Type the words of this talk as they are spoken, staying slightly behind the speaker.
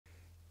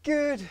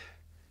Good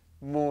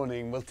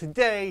morning. Well,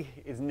 today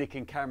is Nick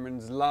and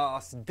Cameron's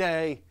last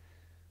day.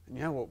 And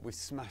you know what? We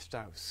smashed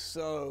out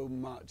so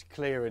much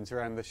clearance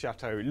around the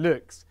chateau. It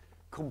looks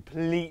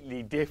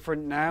completely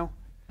different now.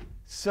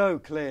 So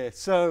clear.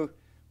 So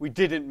we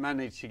didn't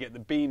manage to get the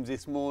beams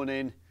this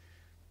morning,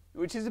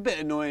 which is a bit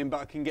annoying,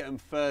 but I can get them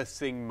first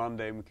thing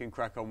Monday and we can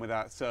crack on with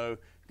that. So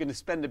we're going to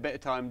spend a bit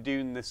of time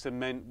doing the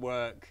cement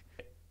work.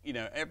 You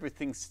know,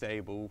 everything's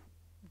stable,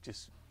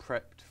 just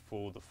prepped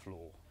for the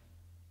floor.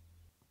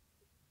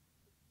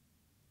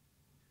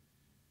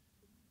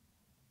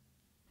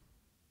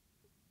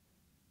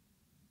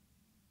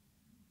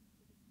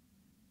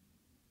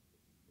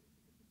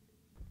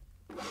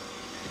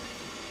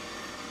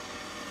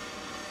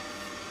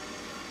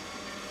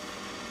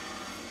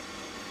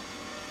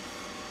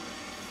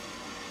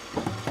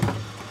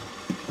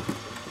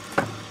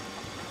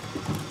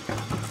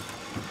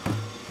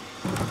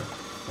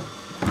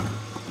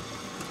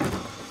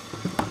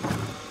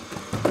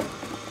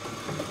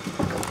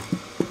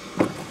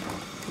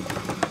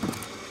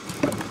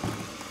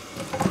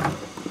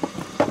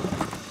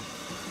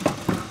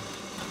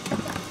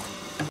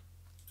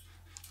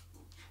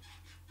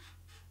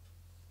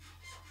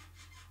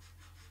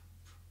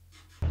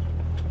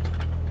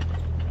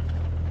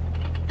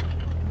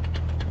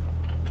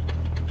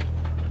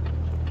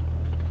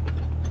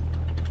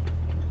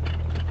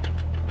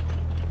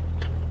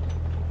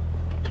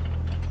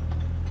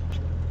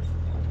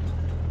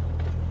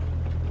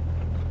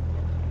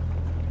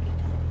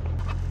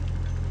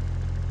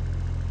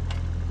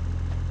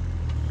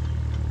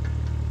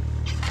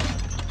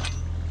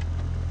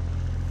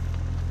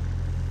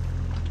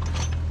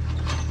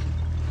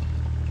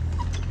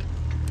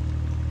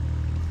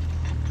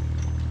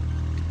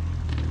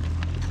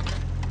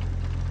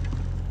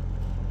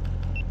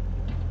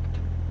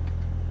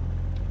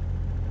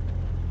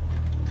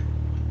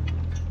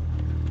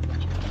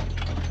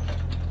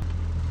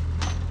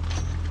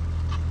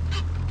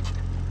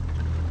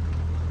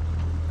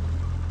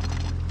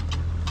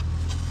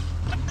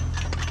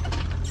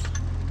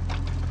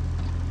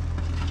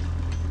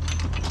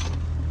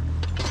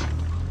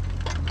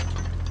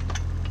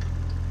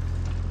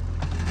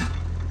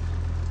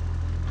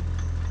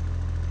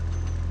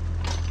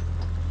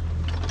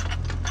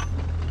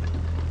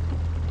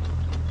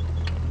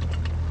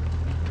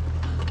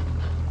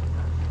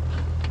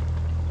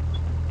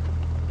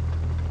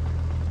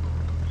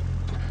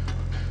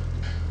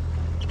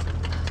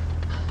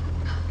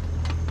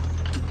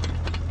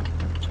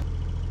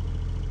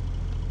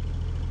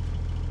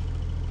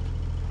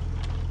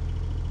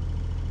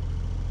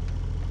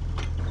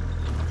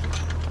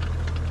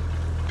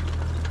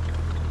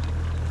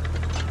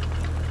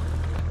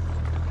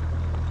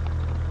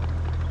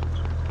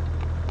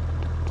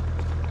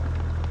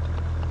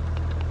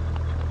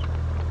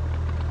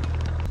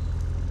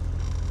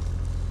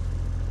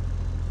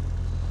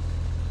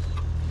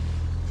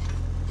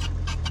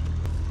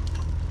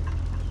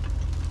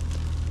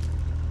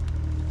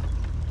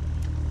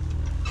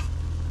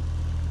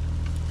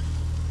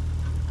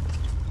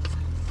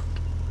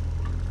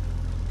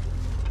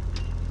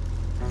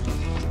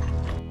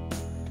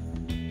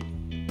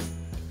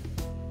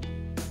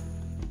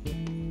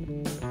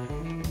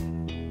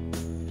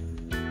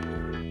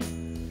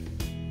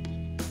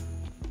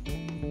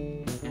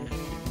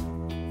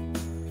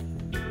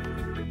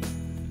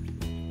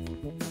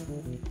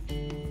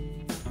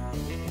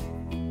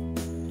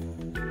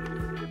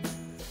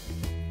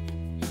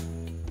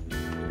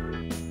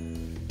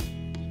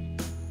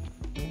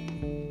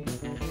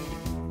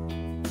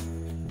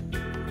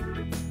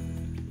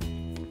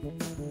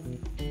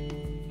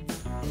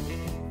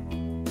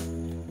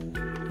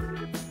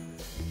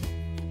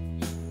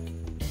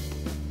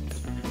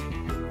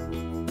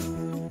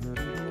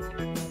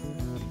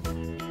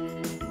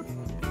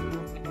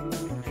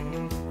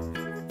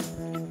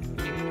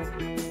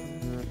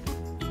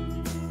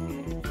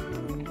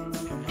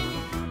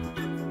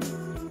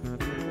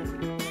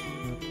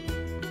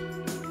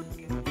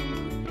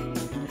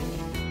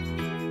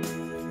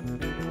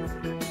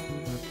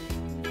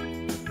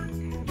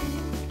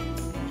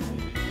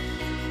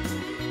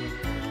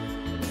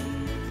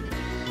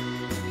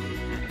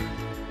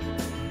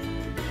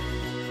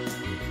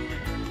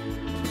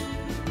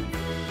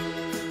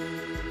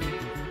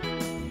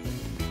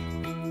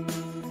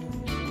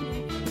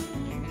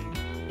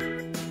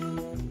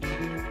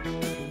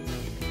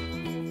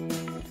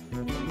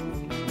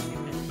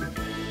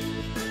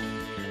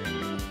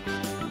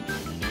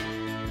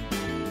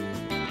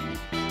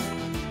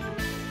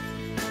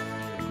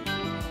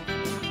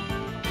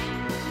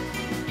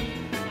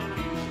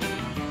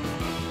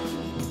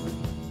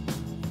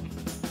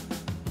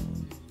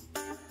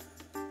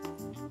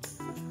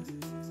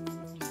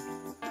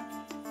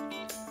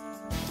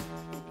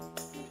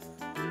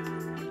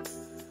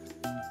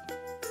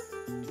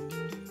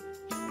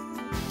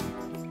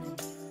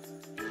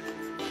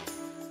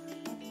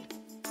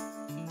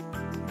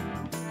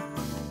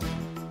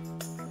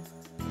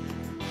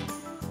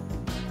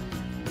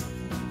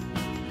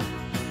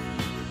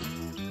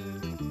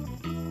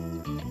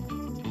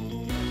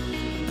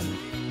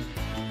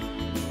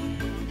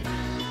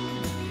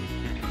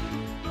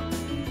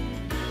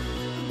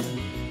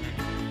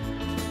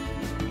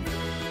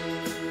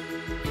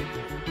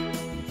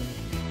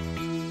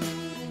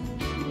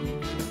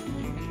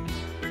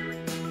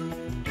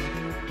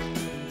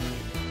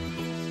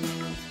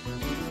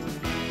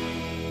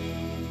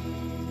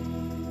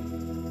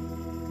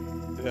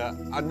 that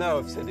I know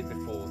I've said it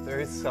before, there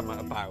is something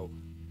about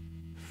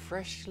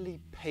freshly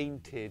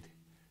painted,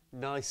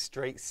 nice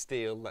straight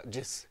steel that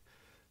just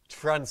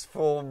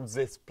transforms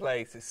this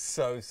place. It's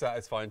so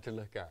satisfying to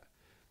look at.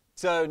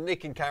 So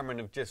Nick and Cameron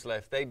have just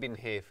left. They've been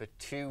here for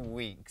 2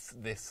 weeks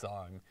this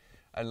time.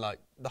 And like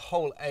the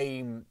whole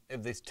aim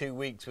of this 2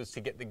 weeks was to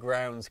get the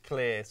grounds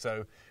clear.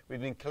 So we've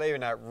been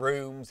clearing out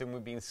rooms and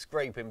we've been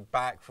scraping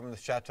back from the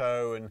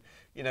chateau and,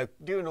 you know,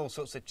 doing all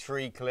sorts of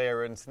tree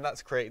clearance. And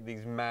that's created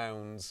these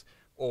mounds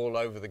all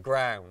over the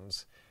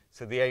grounds.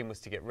 So the aim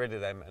was to get rid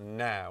of them. And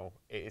now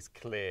it is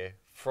clear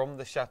from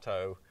the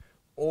chateau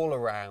all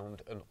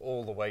around and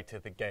all the way to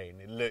the gate.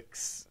 It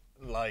looks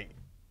like,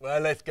 well,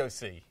 let's go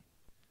see.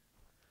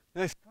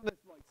 It's kind of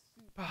like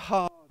super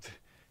hard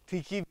to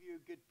give you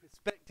a good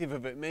perspective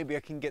of it. Maybe I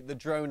can get the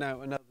drone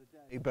out another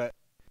day, but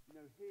you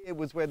know, here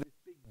was where this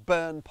big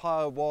burn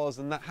pile was,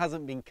 and that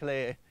hasn't been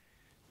clear,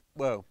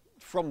 well,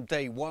 from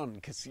day one,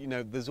 because you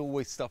know there's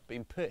always stuff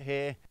being put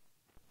here,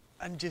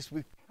 and just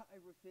we've cut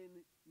everything.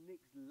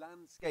 Nick's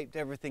landscaped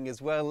everything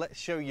as well. Let's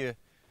show you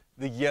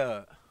the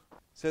yurt.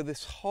 So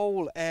this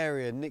whole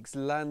area, Nick's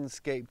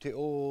landscaped it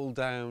all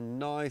down,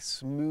 nice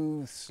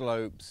smooth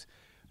slopes.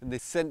 And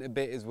this centre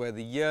bit is where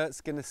the yurt's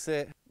going to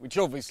sit, which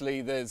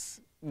obviously there's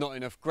not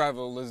enough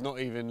gravel. There's not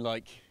even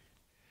like,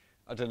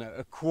 I don't know,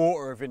 a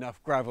quarter of enough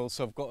gravel.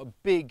 So I've got a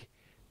big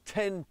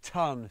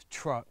 10-ton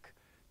truck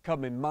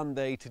coming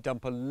Monday to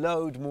dump a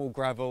load more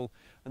gravel,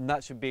 and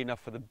that should be enough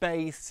for the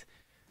base.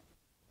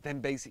 Then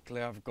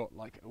basically I've got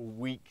like a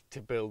week to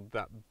build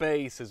that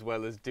base as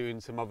well as doing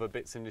some other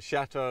bits in the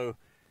chateau.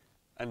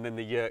 And then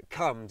the yurt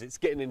comes. It's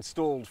getting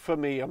installed for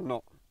me. I'm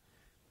not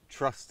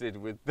trusted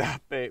with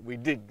that bit. We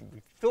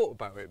thought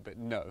about it, but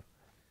no.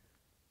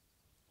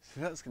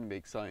 So that's going to be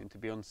exciting to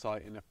be on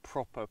site in a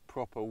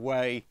proper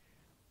way,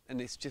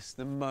 and it's just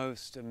the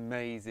most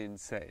amazing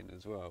setting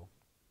as well.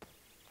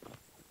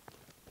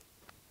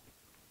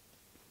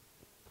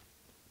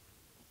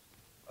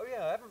 Oh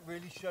yeah, I haven't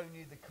really shown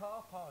you the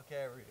car park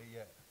area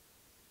yet.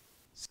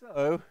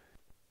 So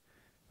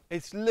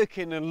it's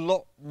looking a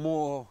lot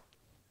more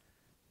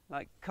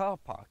like car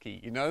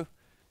parky, you know.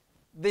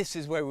 This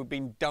is where we've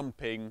been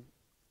dumping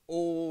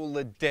all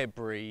the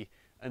debris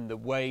and the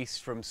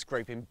waste from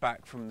scraping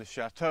back from the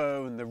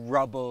chateau and the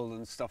rubble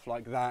and stuff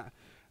like that.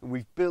 And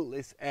we've built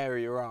this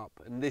area up,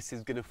 and this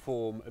is going to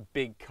form a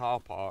big car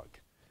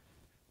park.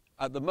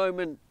 At the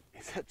moment,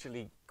 it's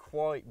actually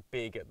quite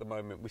big at the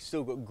moment. We've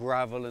still got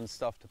gravel and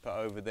stuff to put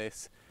over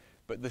this,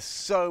 but there's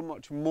so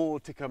much more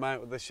to come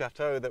out of the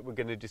chateau that we're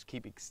going to just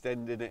keep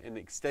extending it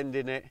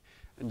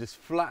and just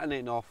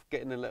flattening it off,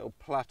 getting a little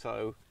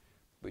plateau,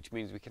 which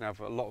means we can have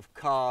a lot of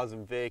cars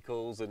and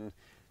vehicles and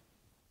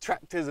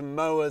tractors and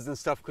mowers and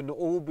stuff can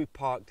all be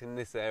parked in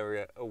this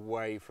area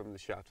away from the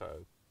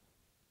chateau.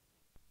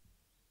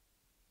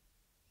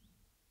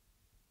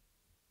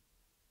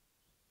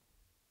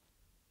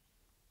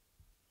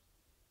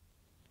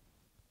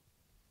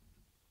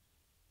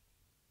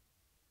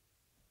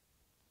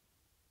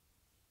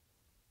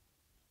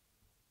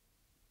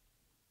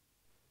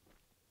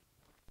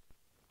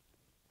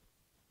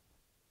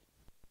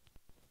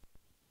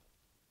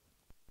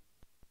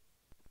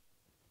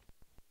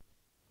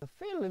 I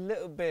feel a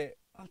little bit,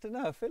 I don't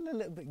know, I feel a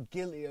little bit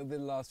guilty over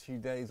the last few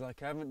days.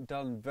 Like I haven't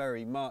done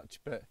very much,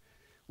 but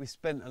we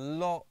spent a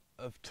lot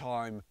of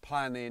time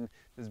planning.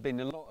 There's been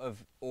a lot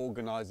of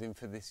organising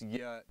for this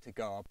yurt to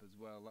go up as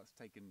well. That's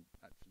taken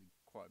actually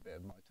quite a bit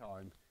of my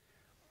time.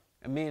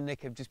 And me and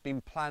Nick have just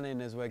been planning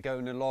as we're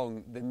going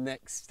along the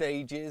next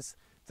stages.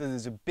 So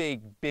there's a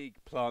big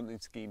planting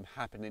scheme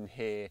happening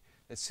here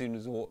as soon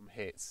as autumn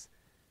hits.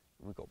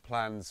 And we've got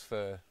plans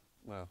for,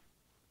 well,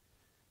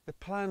 the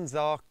plans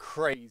are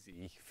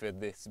crazy for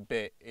this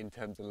bit in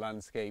terms of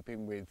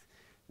landscaping with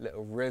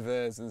little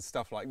rivers and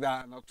stuff like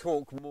that, and I'll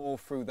talk more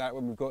through that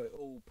when we've got it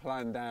all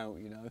planned out,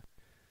 you know.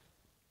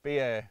 But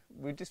yeah,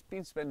 we've just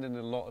been spending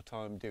a lot of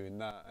time doing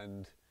that,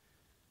 and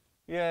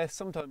yeah,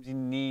 sometimes you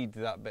need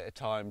that bit of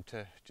time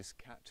to just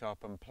catch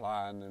up and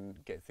plan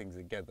and get things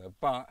together.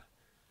 But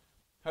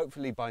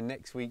hopefully by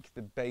next week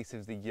the base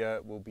of the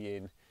yurt will be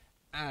in,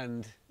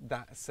 and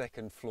that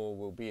second floor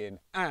will be in,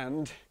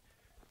 and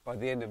by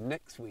the end of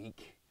next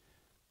week,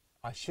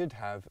 I should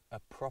have a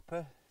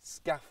proper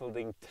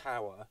scaffolding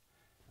tower,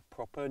 a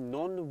proper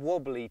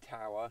non-wobbly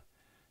tower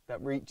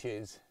that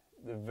reaches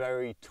the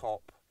very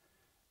top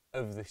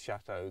of the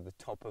chateau, the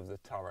top of the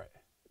turret.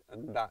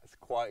 And that's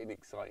quite an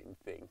exciting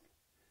thing.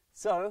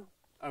 So,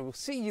 I will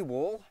see you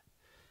all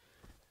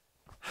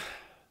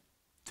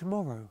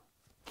tomorrow.